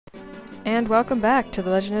and welcome back to the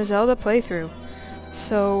Legend of Zelda playthrough.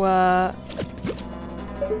 So,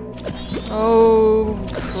 oh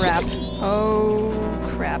crap. Oh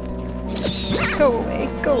crap. Go away,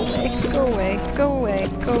 go away, go away, go away,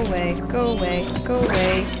 go away, go away, go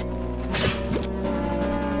away.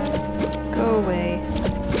 Go away.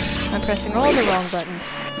 I'm pressing all the wrong buttons.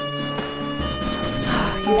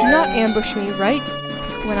 You do not ambush me right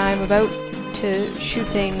when I'm about to shoot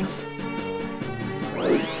things.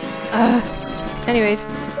 Anyways,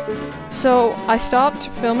 so I stopped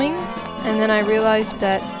filming and then I realized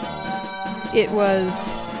that it was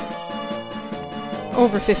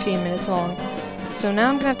over 15 minutes long. So now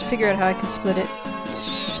I'm gonna have to figure out how I can split it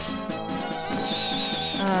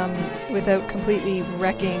without completely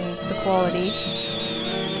wrecking the quality.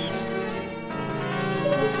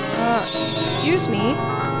 Excuse me.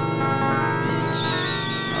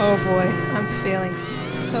 Oh boy, I'm failing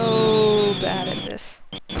so bad at this.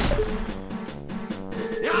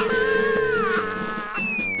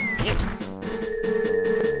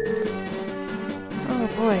 Oh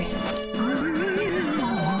boy.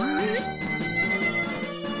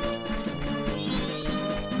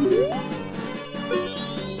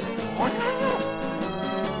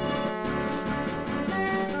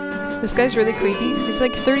 This guy's really creepy because he's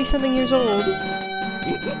like 30-something years old.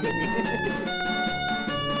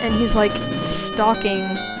 And he's like stalking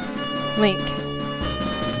Link.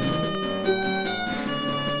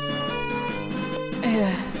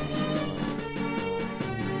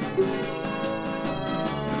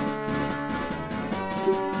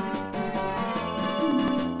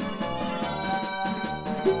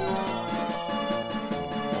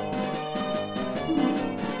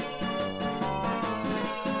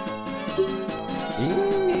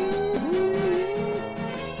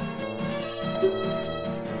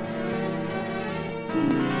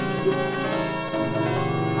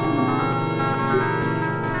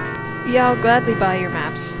 Yeah, I'll gladly buy your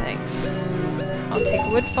maps, thanks. I'll take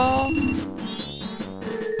Woodfall.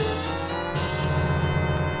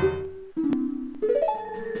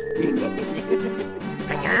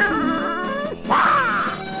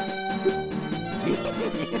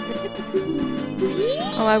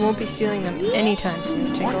 Oh, I won't be stealing them anytime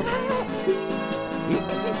soon, Tingle.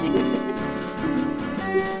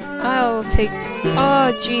 I'll take...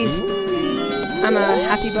 Oh, jeez. I'm a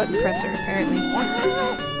happy button presser, apparently.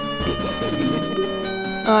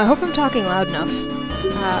 I hope I'm talking loud enough.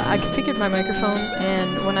 I configured my microphone,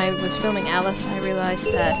 and when I was filming Alice, I realized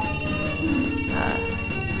that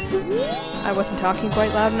I wasn't talking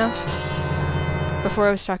quite loud enough. Before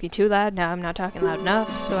I was talking too loud, now I'm not talking loud enough,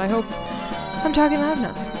 so I hope I'm talking loud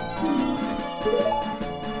enough.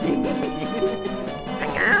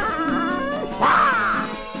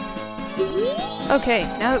 Okay,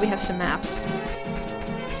 now that we have some maps,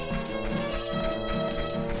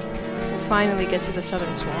 finally get to the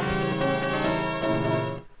southern swamp.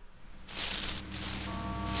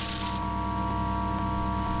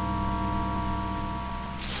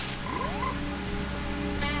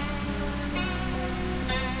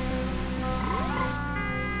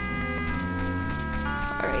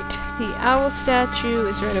 Alright, the owl statue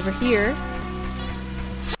is right over here.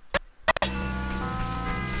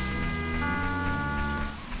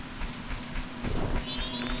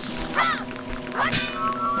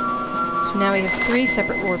 Now we have 3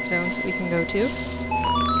 separate warp zones that we can go to.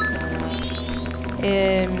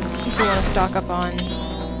 If we want to stock up on...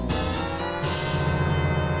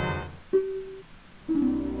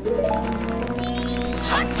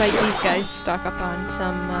 Fight these guys, stock up on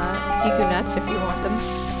some Deku nuts if you want them.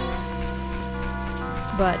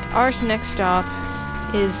 But our next stop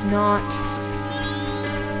is not...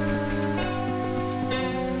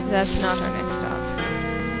 That's not our next stop.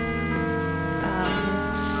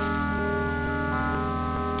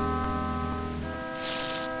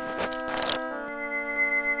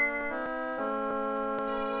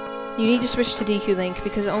 You need to switch to DQ Link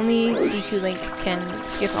because only DQ Link can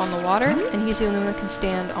skip on the water, and he's the only one that can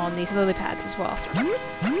stand on these lily pads as well.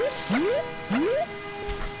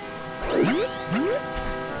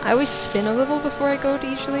 I always spin a little before I go to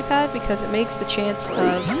each lily pad because it makes the chance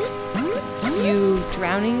of you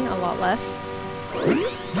drowning a lot less.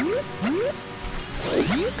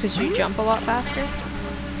 Because you jump a lot faster.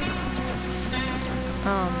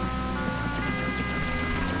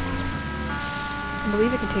 I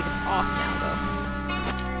believe I can take it off now,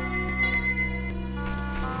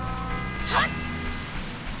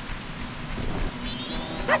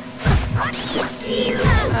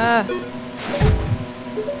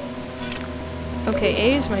 though. Okay,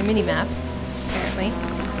 A is my mini-map, apparently.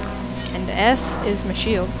 And S is my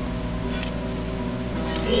shield.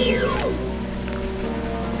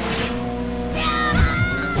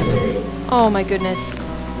 Oh my goodness. I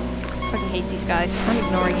fucking hate these guys. I'm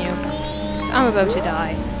ignoring you. 'Cause I'm about to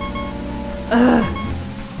die. Ugh.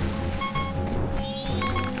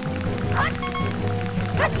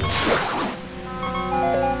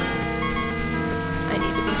 I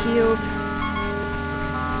need to be healed.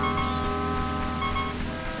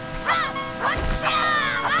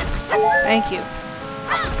 Thank you.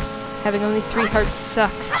 Having only 3 hearts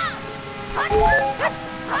sucks.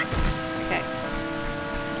 Okay.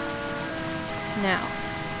 Now.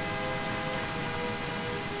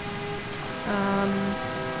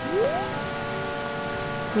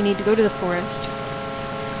 We need to go to the forest.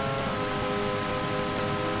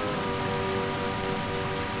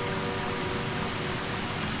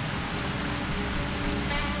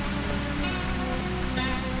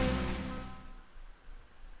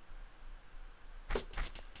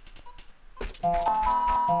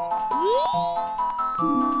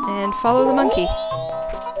 And follow the monkey.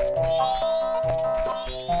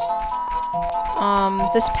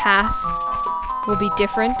 This path will be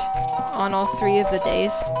different on all 3 of the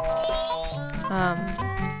days. Oh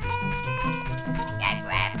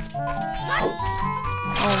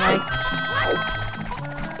my.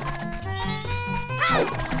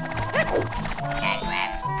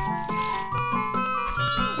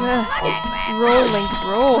 Roll, Link,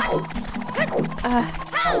 roll.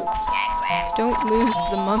 Don't lose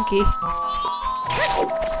the monkey.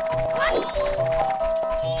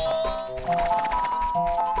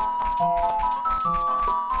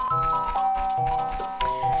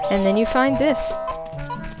 And then you find this.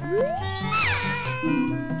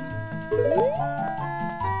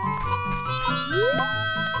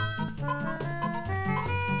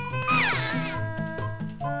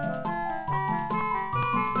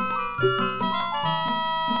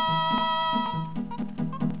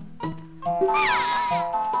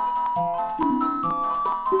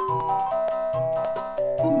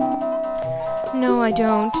 No, I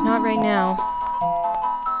don't. Not right now.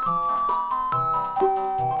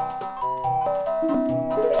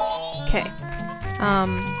 Okay.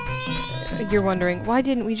 You're wondering, why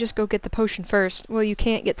didn't we just go get the potion first? Well, you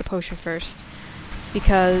can't get the potion first.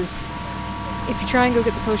 Because if you try and go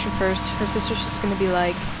get the potion first, her sister's just gonna be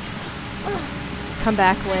like, come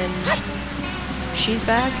back when she's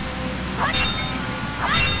back.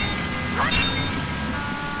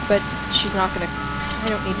 But she's not gonna... I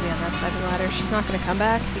don't need to be on that side of the ladder. She's not gonna come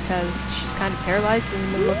back because she's kind of paralyzed in the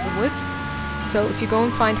middle of the woods. So if you go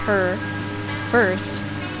and find her first...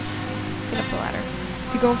 Get up the ladder.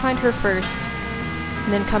 If you go and find her first,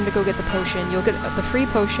 and then come to go get the potion, you'll get the free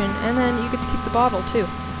potion, and then you get to keep the bottle too.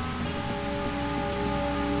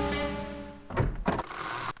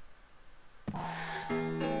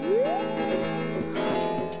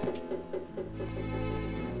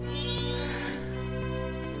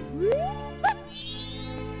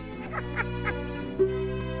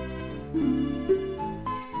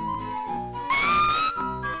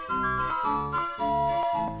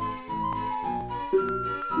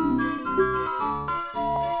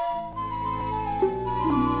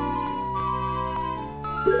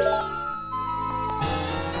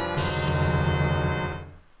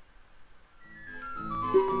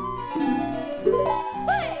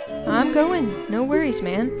 I'm going. No worries,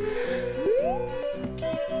 man.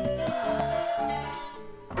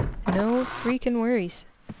 No freaking worries.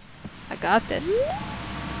 I got this.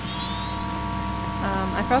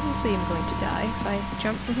 I probably am going to die if I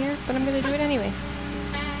jump from here, but I'm going to do it anyway.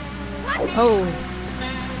 Oh.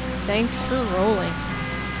 Thanks for rolling.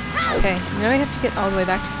 Okay, now I have to get all the way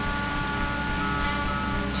back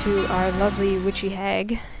to our lovely witchy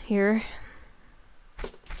hag here.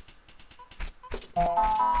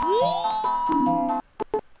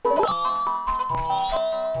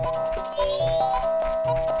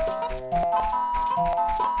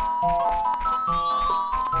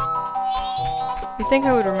 You'd think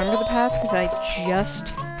I would remember the path because I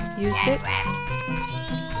just used it.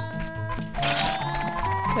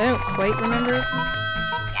 But I don't quite remember it.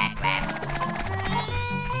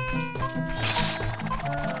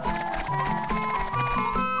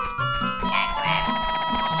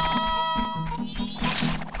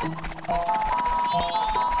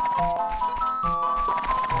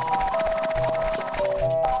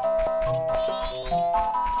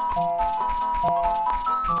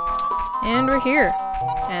 And we're here.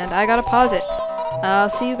 And I gotta pause it. I'll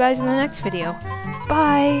see you guys in the next video.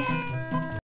 Bye!